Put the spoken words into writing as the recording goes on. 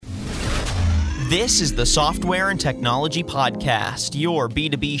This is the Software and Technology Podcast, your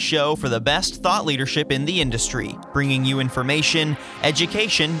B2B show for the best thought leadership in the industry, bringing you information,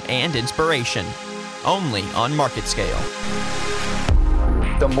 education, and inspiration. Only on MarketScale.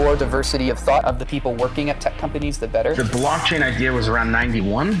 The more diversity of thought of the people working at tech companies, the better. The blockchain idea was around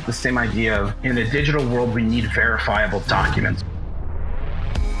 91. The same idea of, in the digital world, we need verifiable documents.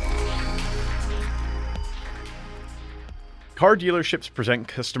 Car dealerships present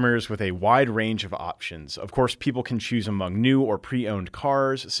customers with a wide range of options. Of course, people can choose among new or pre-owned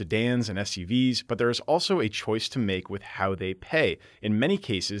cars, sedans, and SUVs, but there is also a choice to make with how they pay. In many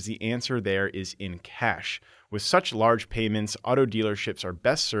cases, the answer there is in cash. With such large payments, auto dealerships are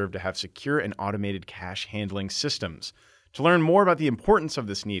best served to have secure and automated cash handling systems. To learn more about the importance of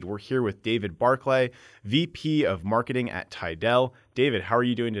this need, we're here with David Barclay, VP of Marketing at Tidel. David, how are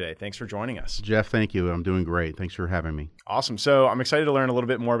you doing today? Thanks for joining us. Jeff, thank you. I'm doing great. Thanks for having me. Awesome. So I'm excited to learn a little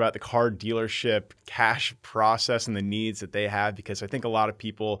bit more about the car dealership cash process and the needs that they have, because I think a lot of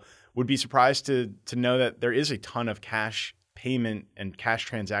people would be surprised to know that there is a ton of cash payment and cash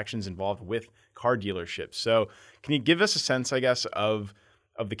transactions involved with car dealerships. So can you give us a sense, I guess, of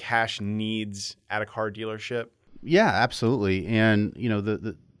the cash needs at a car dealership? Yeah, absolutely. And, you know,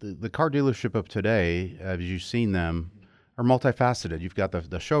 the car dealership of today, as you've seen them, are multifaceted. You've got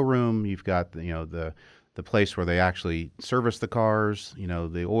the showroom, you've got, the place where they actually service the cars,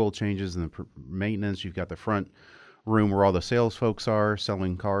 the oil changes and the maintenance. You've got the front room where all the sales folks are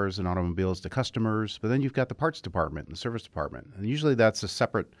selling cars and automobiles to customers. But then you've got the parts department and the service department. And usually that's a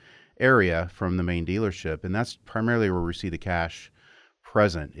separate area from the main dealership. And that's primarily where we see the cash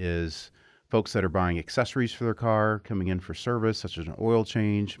present, is folks that are buying accessories for their car, coming in for service, such as an oil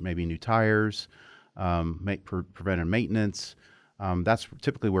change, maybe new tires, preventive maintenance. That's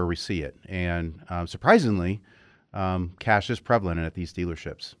typically where we see it. And surprisingly, cash is prevalent at these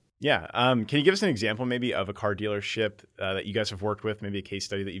dealerships. Yeah. Can you give us an example maybe of a car dealership that you guys have worked with, maybe a case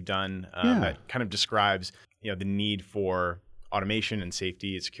study that you've done that kind of describes the need for automation and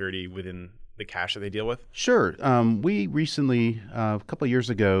safety and security within the cash that they deal with? Sure. We recently, a couple of years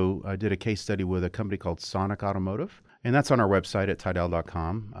ago, did a case study with a company called Sonic Automotive, and that's on our website at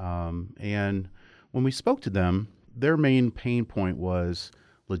Tidel.com. And when we spoke to them, their main pain point was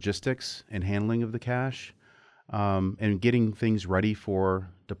logistics and handling of the cash, and getting things ready for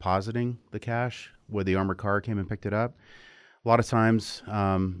depositing the cash where the armored car came and picked it up. A lot of times,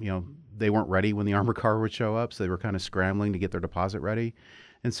 they weren't ready when the armored car would show up, so they were kind of scrambling to get their deposit ready.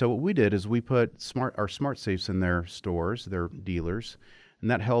 And so what we did is we put our smart safes in their stores, their dealers, and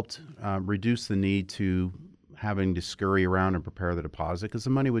that helped reduce the need to having to scurry around and prepare the deposit, because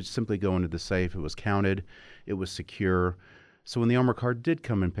the money would simply go into the safe. It was counted, it was secure. So when the armored car did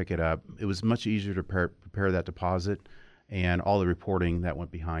come and pick it up, it was much easier to prepare that deposit, and all the reporting that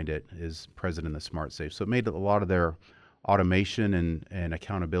went behind it is present in the smart safe. So it made a lot of their automation and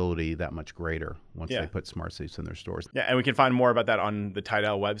accountability that much greater once they put smart safes in their stores. Yeah, and we can find more about that on the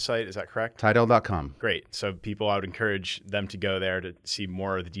Tidel website. Is that correct? Tidel.com. Great. So people, I would encourage them to go there to see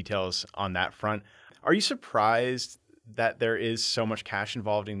more of the details on that front. Are you surprised that there is so much cash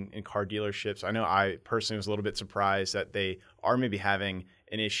involved in car dealerships? I know I personally was a little bit surprised that they are maybe having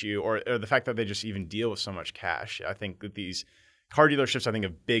an issue, or the fact that they just even deal with so much cash. I think that these car dealerships, I think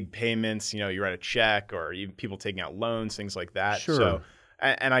of big payments, you write a check, or even people taking out loans, things like that. Sure. So,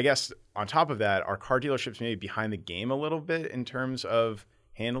 and I guess on top of that, are car dealerships maybe behind the game a little bit in terms of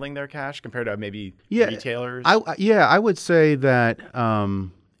handling their cash compared to maybe retailers? I would say that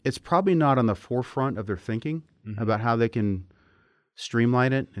it's probably not on the forefront of their thinking about how they can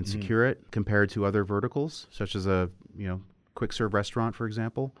streamline it and secure it compared to other verticals, such as a quick serve restaurant, for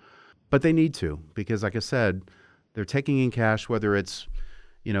example. But they need to, because like I said, they're taking in cash, whether it's,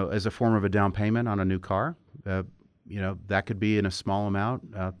 as a form of a down payment on a new car. That could be in a small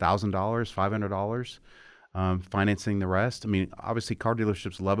amount, $1,000, $500, financing the rest. I mean, obviously car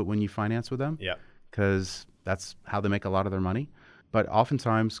dealerships love it when you finance with them, because that's how they make a lot of their money. But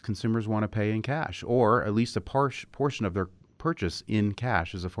oftentimes consumers want to pay in cash, or at least a portion of their purchase in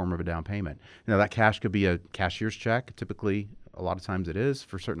cash as a form of a down payment. That cash could be a cashier's check. Typically, a lot of times it is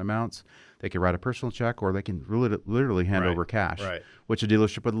for certain amounts. They can write a personal check, or they can literally hand over cash, which a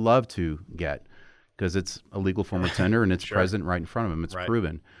dealership would love to get, because it's a legal form of tender and it's present right in front of them. It's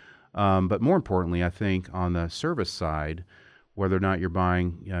proven. But more importantly, I think on the service side, whether or not you're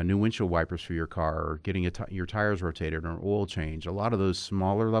buying new windshield wipers for your car, or getting your tires rotated, or an oil change, a lot of those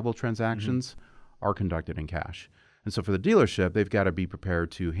smaller level transactions are conducted in cash. And so for the dealership, they've got to be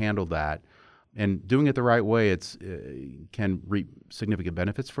prepared to handle that. And doing it the right way, can reap significant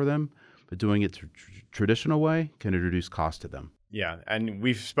benefits for them, but doing it the traditional way can introduce cost to them. Yeah, and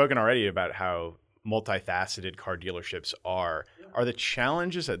we've spoken already about how multifaceted car dealerships are the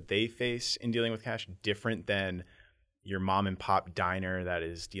challenges that they face in dealing with cash different than your mom and pop diner that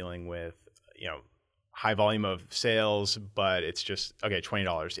is dealing with, high volume of sales, but it's just, okay, $20,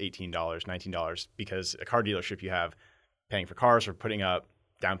 $18, $19, because a car dealership you have paying for cars or putting up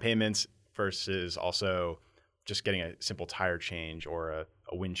down payments versus also just getting a simple tire change or a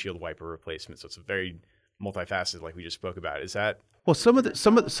windshield wiper replacement. So it's a very multifaceted, like we just spoke about. Is that? Well, some of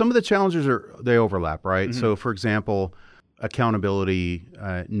the challenges they overlap, right? Mm-hmm. So, for example, accountability,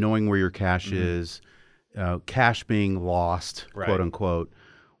 knowing where your cash is, cash being lost, quote unquote.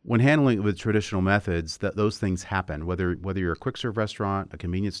 When handling it with traditional methods, those things happen. Whether you're a quick serve restaurant, a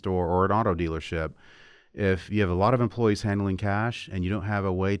convenience store, or an auto dealership, if you have a lot of employees handling cash and you don't have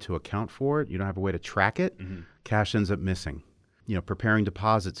a way to account for it, you don't have a way to track it, cash ends up missing. Preparing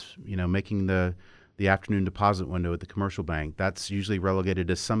deposits, making the afternoon deposit window at the commercial bank, that's usually relegated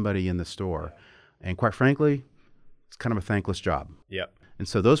to somebody in the store. And quite frankly, it's kind of a thankless job. Yep. And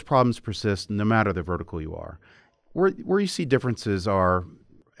so those problems persist no matter the vertical you are. Where you see differences are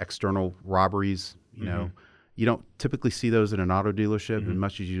external robberies. You don't typically see those in an auto dealership as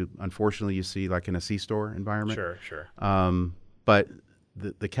much as unfortunately you see like in a C-store environment. Sure. But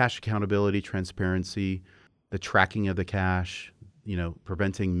the cash accountability, transparency, the tracking of the cash,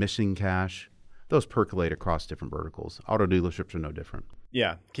 preventing missing cash, those percolate across different verticals. Auto dealerships are no different.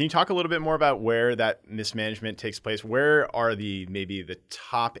 Yeah. Can you talk a little bit more about where that mismanagement takes place? Where are maybe the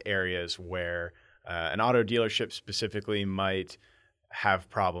top areas where an auto dealership specifically might have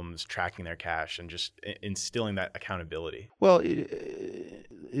problems tracking their cash and just instilling that accountability? Well,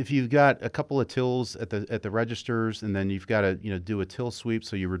 if you've got a couple of tills at the registers, and then you've got to do a till sweep,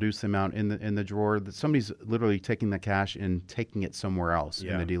 so you reduce the amount in the drawer, that somebody's literally taking the cash and taking it somewhere else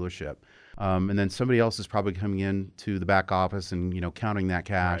in the dealership, and then somebody else is probably coming in to the back office and counting that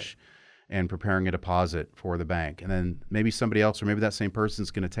cash. Right. And preparing a deposit for the bank, and then maybe somebody else or maybe that same person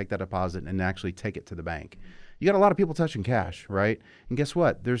is going to take that deposit and actually take it to the bank. You got a lot of people touching cash, right? And guess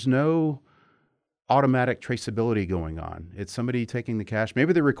what? There's no automatic traceability going on. It's somebody taking the cash.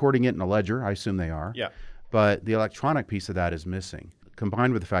 Maybe they're recording it in a ledger. I assume they are. Yeah. But the electronic piece of that is missing.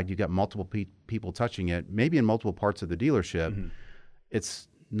 Combined with the fact you've got multiple people touching it, maybe in multiple parts of the dealership, it's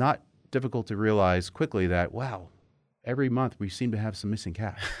not difficult to realize quickly that, wow, every month we seem to have some missing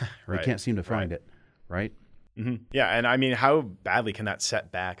cash. Right. We can't seem to find it, right? Mm-hmm. Yeah, and I mean, how badly can that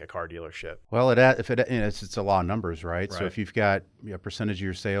set back a car dealership? Well, it's a law of numbers, right? So if you've got a percentage of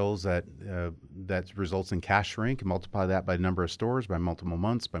your sales that results in cash shrink, and multiply that by the number of stores, by multiple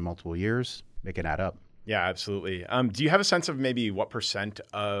months, by multiple years, make it add up. Yeah, absolutely. Do you have a sense of maybe what %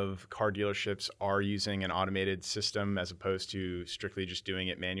 of car dealerships are using an automated system as opposed to strictly just doing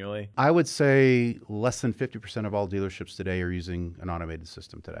it manually? I would say less than 50% of all dealerships today are using an automated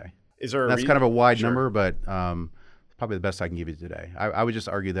system today. Is there That's kind of a wide number, but probably the best I can give you today. I would just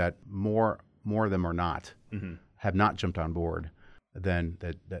argue that more of them are not, have not jumped on board than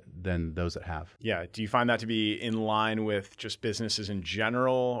those that have. Yeah. Do you find that to be in line with just businesses in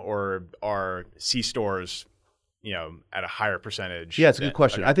general, or are C-stores, at a higher percentage? Yeah, it's a good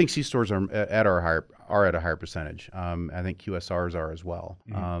question. Okay. I think C-stores are at a higher percentage. I think QSRs are as well.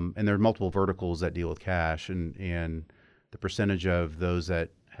 And there are multiple verticals that deal with cash, and the percentage of those that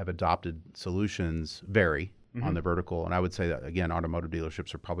have adopted solutions vary on the vertical. And I would say that, again, automotive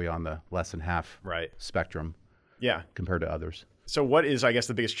dealerships are probably on the less than half spectrum compared to others. So what is, I guess,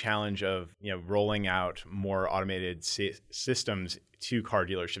 the biggest challenge of rolling out more automated systems to car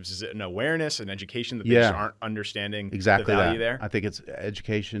dealerships? Is it an awareness, an education that they just aren't understanding the value there? I think it's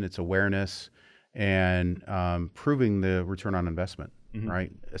education, it's awareness, and proving the return on investment,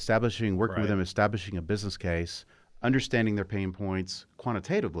 right? Working with them, establishing a business case, understanding their pain points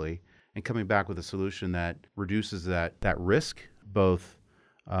quantitatively, and coming back with a solution that reduces that risk, both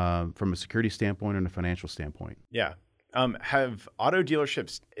from a security standpoint and a financial standpoint. Yeah. Have auto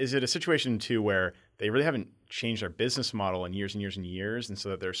dealerships, is it a situation too where they really haven't changed their business model in years and years and years, and so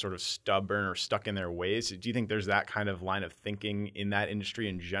that they're sort of stubborn or stuck in their ways? Do you think there's that kind of line of thinking in that industry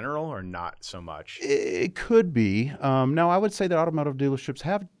in general, or not so much? It could be. No, I would say that automotive dealerships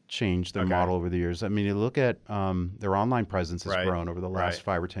have changed their model over the years. I mean, you look at their online presence has grown over the last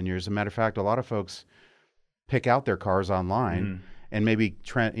 5 or 10 years. As a matter of fact, a lot of folks pick out their cars online and maybe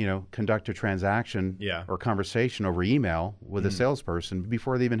conduct a transaction or conversation over email with a salesperson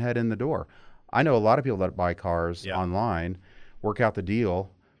before they even head in the door. I know a lot of people that buy cars online, work out the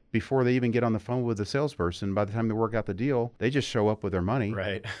deal, before they even get on the phone with the salesperson. By the time they work out the deal, they just show up with their money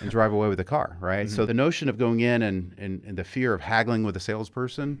Right. and drive away with the car, right? So the notion of going in and the fear of haggling with a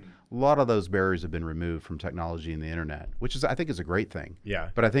salesperson, a lot of those barriers have been removed from technology and the internet, which is, I think, is a great thing. Yeah.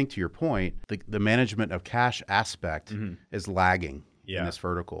 But I think to your point, the management of cash aspect is lagging in Yeah. this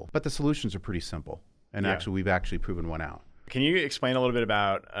vertical. But the solutions are pretty simple. And Yeah. actually, we've actually proven one out. Can you explain a little bit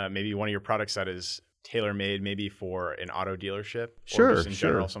about maybe one of your products that is tailor-made maybe for an auto dealership? Sure, Or just in sure.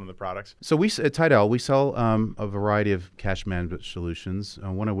 general, some of the products? So at Tidal, we sell a variety of cash management solutions,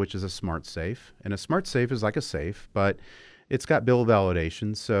 one of which is a smart safe. And a smart safe is like a safe, but it's got bill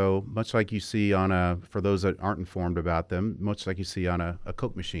validation. So much like you see for those that aren't informed about them, much like you see on a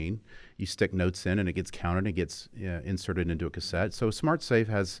Coke machine, you stick notes in and it gets counted, it gets inserted into a cassette. So a smart safe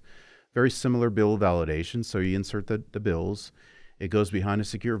has very similar bill validation. So you insert the bills, it goes behind a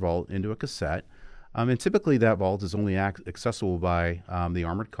secure vault into a cassette. And typically that vault is only accessible by the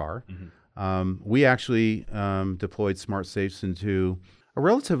armored car. We actually deployed smart safes into a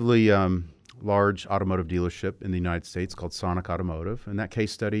relatively large automotive dealership in the United States called Sonic Automotive. And that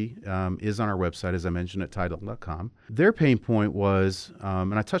case study is on our website, as I mentioned, at Tidal.com. Their pain point was,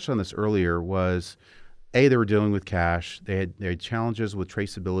 and I touched on this earlier, was they were dealing with cash. They had challenges with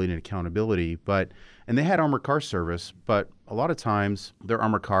traceability and accountability, and they had armored car service, but a lot of times their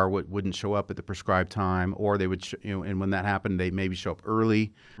armored car wouldn't show up at the prescribed time, or they would, and when that happened, they maybe show up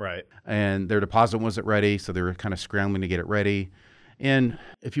early, Right. and their deposit wasn't ready, so they were kind of scrambling to get it ready. And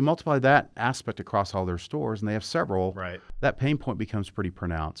if you multiply that aspect across all their stores, and they have several, Right. that pain point becomes pretty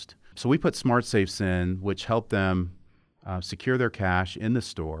pronounced. So we put smart safes in, which help them secure their cash in the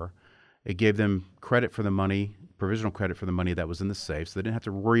store. It gave them credit for the money, provisional credit for the money that was in the safe, so they didn't have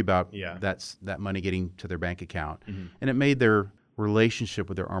to worry about that money getting to their bank account. And it made their relationship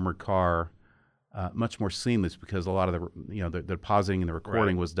with their armored car much more seamless, because a lot of the depositing and the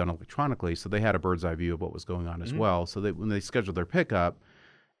recording was done electronically, so they had a bird's eye view of what was going on as well. So when they scheduled their pickup,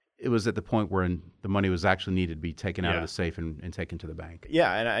 it was at the point where the money was actually needed to be taken out of the safe and taken to the bank.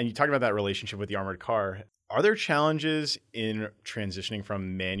 Yeah, and you talked about that relationship with the armored car. Are there challenges in transitioning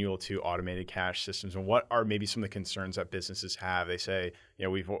from manual to automated cash systems? And what are maybe some of the concerns that businesses have? They say,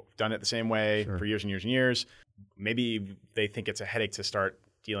 we've done it the same way for years and years and years. Maybe they think it's a headache to start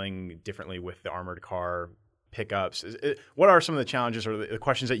dealing differently with the armored car pickups. What are some of the challenges or the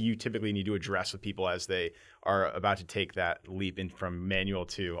questions that you typically need to address with people as they are about to take that leap in from manual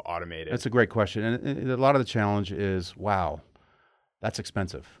to automated? That's a great question. And a lot of the challenge is, wow, that's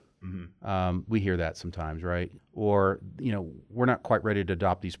expensive. We hear that sometimes, right? Or, we're not quite ready to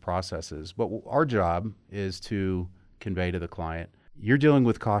adopt these processes. But our job is to convey to the client, you're dealing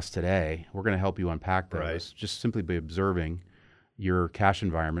with costs today. We're going to help you unpack those, just simply by observing your cash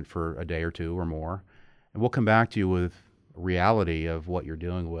environment for a day or two or more. And we'll come back to you with reality of what you're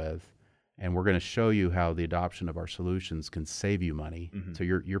dealing with. And we're going to show you how the adoption of our solutions can save you money. So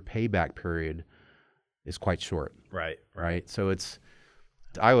your payback period is quite short. Right. So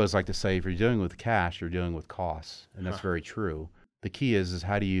I always like to say, if you're dealing with cash, you're dealing with costs. And that's very true. The key is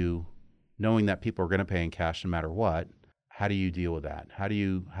how do you, knowing that people are going to pay in cash no matter what, how do you deal with that? How do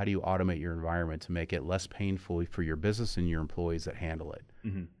you automate your environment to make it less painful for your business and your employees that handle it?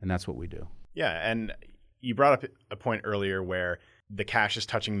 And that's what we do. Yeah. And you brought up a point earlier where the cash is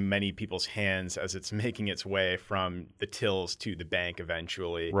touching many people's hands as it's making its way from the tills to the bank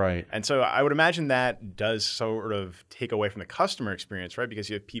eventually. Right. And so I would imagine that does sort of take away from the customer experience, right? Because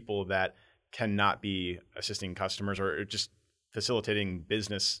you have people that cannot be assisting customers or just facilitating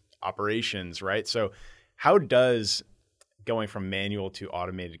business operations, right? So how does going from manual to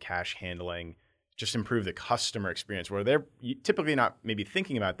automated cash handling just improve the customer experience, where they're typically not maybe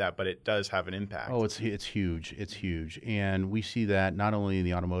thinking about that, but it does have an impact? Oh, it's huge. It's huge. And we see that not only in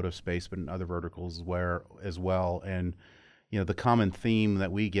the automotive space, but in other verticals as well. And, the common theme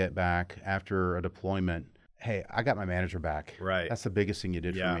that we get back after a deployment, hey, I got my manager back. Right. That's the biggest thing you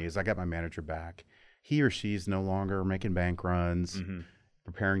did for me, is I got my manager back. He or she's no longer making bank runs,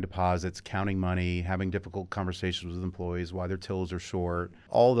 preparing deposits, counting money, having difficult conversations with employees why their tills are short.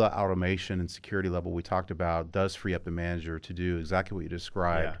 All the automation and security level we talked about does free up the manager to do exactly what you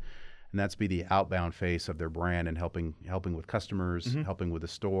described. And that's be the outbound face of their brand and helping with customers, helping with the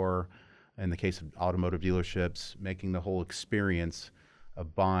store. In the case of automotive dealerships, making the whole experience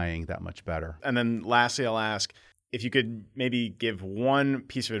of buying that much better. And then lastly, I'll ask if you could maybe give one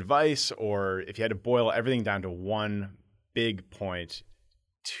piece of advice, or if you had to boil everything down to one big point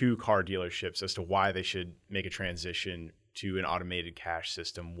to car dealerships as to why they should make a transition to an automated cash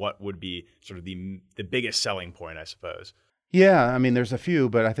system, what would be sort of the biggest selling point, I suppose? Yeah, I mean, there's a few,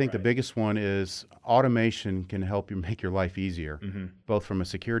 but I think the biggest one is automation can help you make your life easier, both from a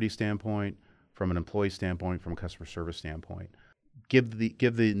security standpoint, from an employee standpoint, from a customer service standpoint. Give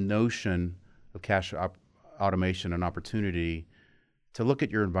the notion of cash automation an opportunity to look at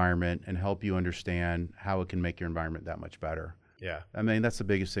your environment and help you understand how it can make your environment that much better. Yeah. I mean, that's the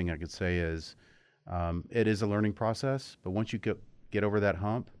biggest thing I could say is it is a learning process, but once you get over that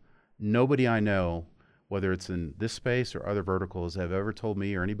hump, nobody I know, whether it's in this space or other verticals, have ever told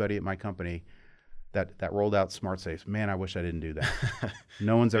me or anybody at my company that rolled out smart safes. Man, I wish I didn't do that.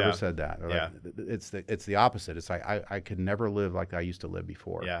 No one's ever said that. Or Yeah. It's the opposite. It's like I could never live like I used to live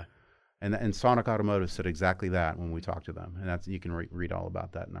before. Yeah. And Sonic Automotive said exactly that when we talked to them, and that's you can read all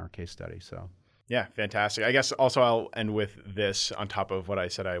about that in our case study. So. Yeah, fantastic. I guess also I'll end with this on top of what I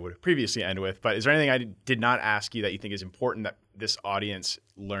said I would previously end with, but is there anything I did not ask you that you think is important that this audience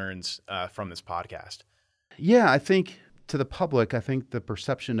learns from this podcast? Yeah, I think to the public, I think the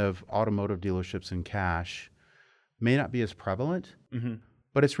perception of automotive dealerships and cash may not be as prevalent,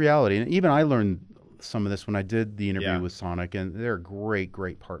 but it's reality. And even I learned some of this when I did the interview with Sonic, and they're a great,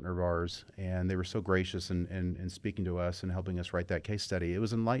 great partner of ours, and they were so gracious in speaking to us and helping us write that case study. It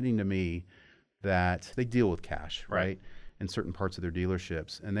was enlightening to me that they deal with cash, right, in certain parts of their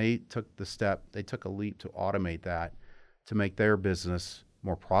dealerships. And they took a leap to automate that to make their business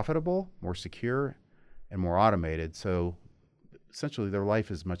more profitable, more secure, and more automated. So essentially their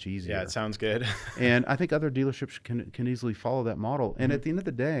life is much easier. Yeah, it sounds good. And I think other dealerships can easily follow that model. And at the end of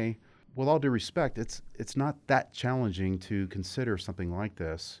the day, with all due respect, it's not that challenging to consider something like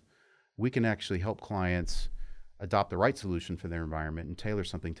this. We can actually help clients adopt the right solution for their environment and tailor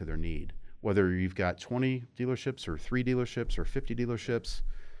something to their need. Whether you've got 20 dealerships or 3 dealerships or 50 dealerships,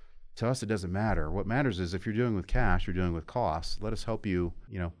 to us it doesn't matter. What matters is if you're dealing with cash, you're dealing with costs. Let us help you,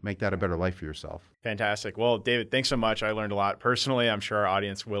 make that a better life for yourself. Fantastic. Well, David, thanks so much. I learned a lot personally. I'm sure our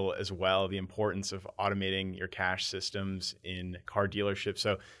audience will as well, the importance of automating your cash systems in car dealerships.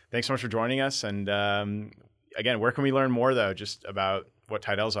 So thanks so much for joining us. And again, where can we learn more, though, just about what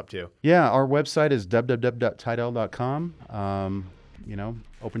Tidell's up to? Yeah, our website is www.tidell.com.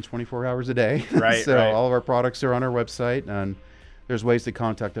 Open 24 hours a day. Right. So all of our products are on our website, and there's ways to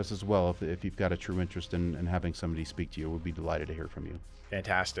contact us as well if you've got a true interest in having somebody speak to you. We'd be delighted to hear from you.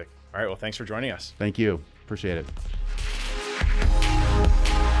 Fantastic. All right. Well, thanks for joining us. Thank you. Appreciate it.